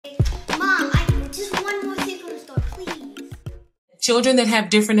children that have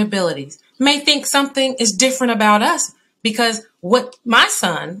different abilities may think something is different about us, because what my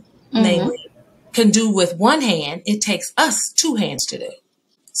son, namely, can do with one hand, it takes us 2 hands to do.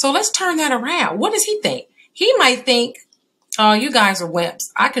 So let's turn that around. What does he think? He might think, oh, you guys are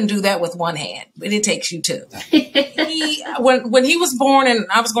wimps. I can do that with 1 hand, but it takes you 2. When he was born and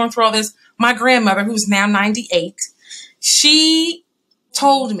I was going through all this, my grandmother, who's now 98, she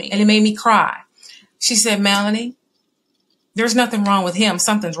told me, and it made me cry. She said, Melanie, there's nothing wrong with him.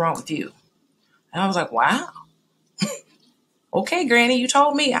 Something's wrong with you. And I was like, wow. Okay, Granny, you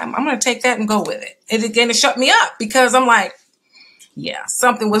told me. I'm going to take that and go with it. And again, it shut me up, because I'm like, yeah,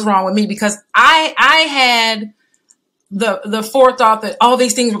 something was wrong with me, because I had the forethought that all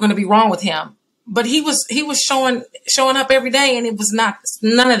these things were going to be wrong with him. But he was showing up every day, and it was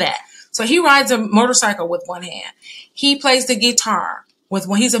none of that. So he rides a motorcycle with 1 hand. He plays the guitar with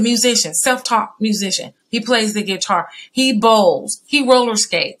one. He's a musician, self-taught musician. He plays the guitar. He bowls. He roller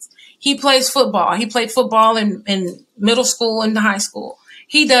skates. He plays football. He played football in middle school and high school.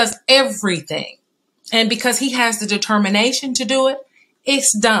 He does everything. And because he has the determination to do it,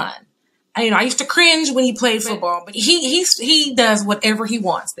 it's done. I used to cringe when he played football, but he does whatever he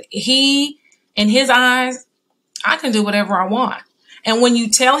wants. He, in his eyes, I can do whatever I want. And when you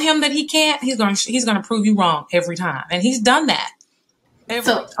tell him that he can't, he's going to prove you wrong every time. And he's done that.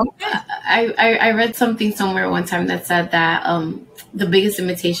 I read something somewhere one time that said that the biggest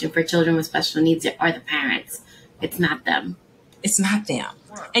limitation for children with special needs are the parents. It's not them. It's not them.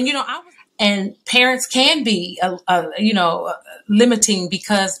 And and parents can be limiting,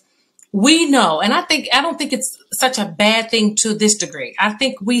 because we know, and I don't think it's such a bad thing to this degree. I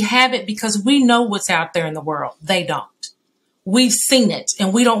think we have it because we know what's out there in the world. They don't. We've seen it,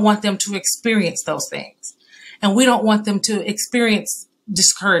 and we don't want them to experience those things. And we don't want them to experience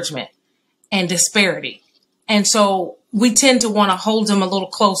discouragement and disparity. And so we tend to want to hold them a little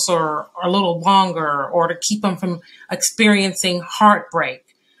closer or a little longer, or to keep them from experiencing heartbreak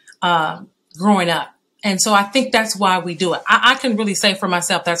growing up. And so I think that's why we do it. I can really say for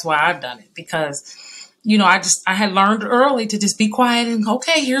myself, that's why I've done it, because, I had learned early to just be quiet and,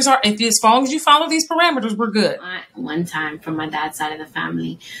 okay, as long as you follow these parameters, we're good. One time, from my dad's side of the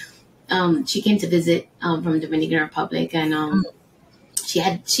family, she came to visit from Dominican Republic, and she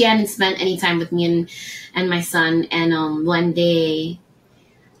hadn't spent any time with me and my son. And one day,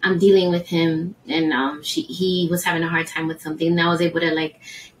 I'm dealing with him, and he was having a hard time with something, and I was able to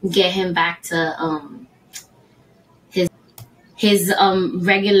get him back to his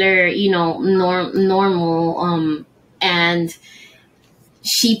regular, normal, and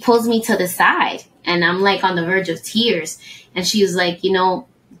she pulls me to the side, and I'm on the verge of tears, and she was like,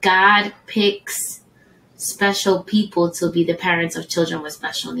 God picks special people to be the parents of children with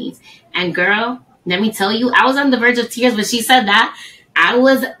special needs. And girl, let me tell you, I was on the verge of tears when she said that. I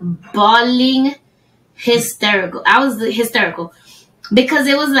was bawling hysterical. I was hysterical, because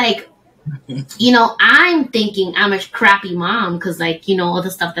it was I'm thinking I'm a crappy mom because all the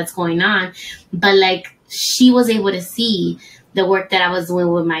stuff that's going on. But she was able to see the work that I was doing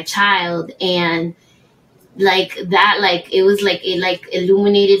with my child, and it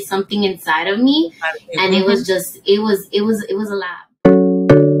illuminated something inside of me. And it was just, it was a lot.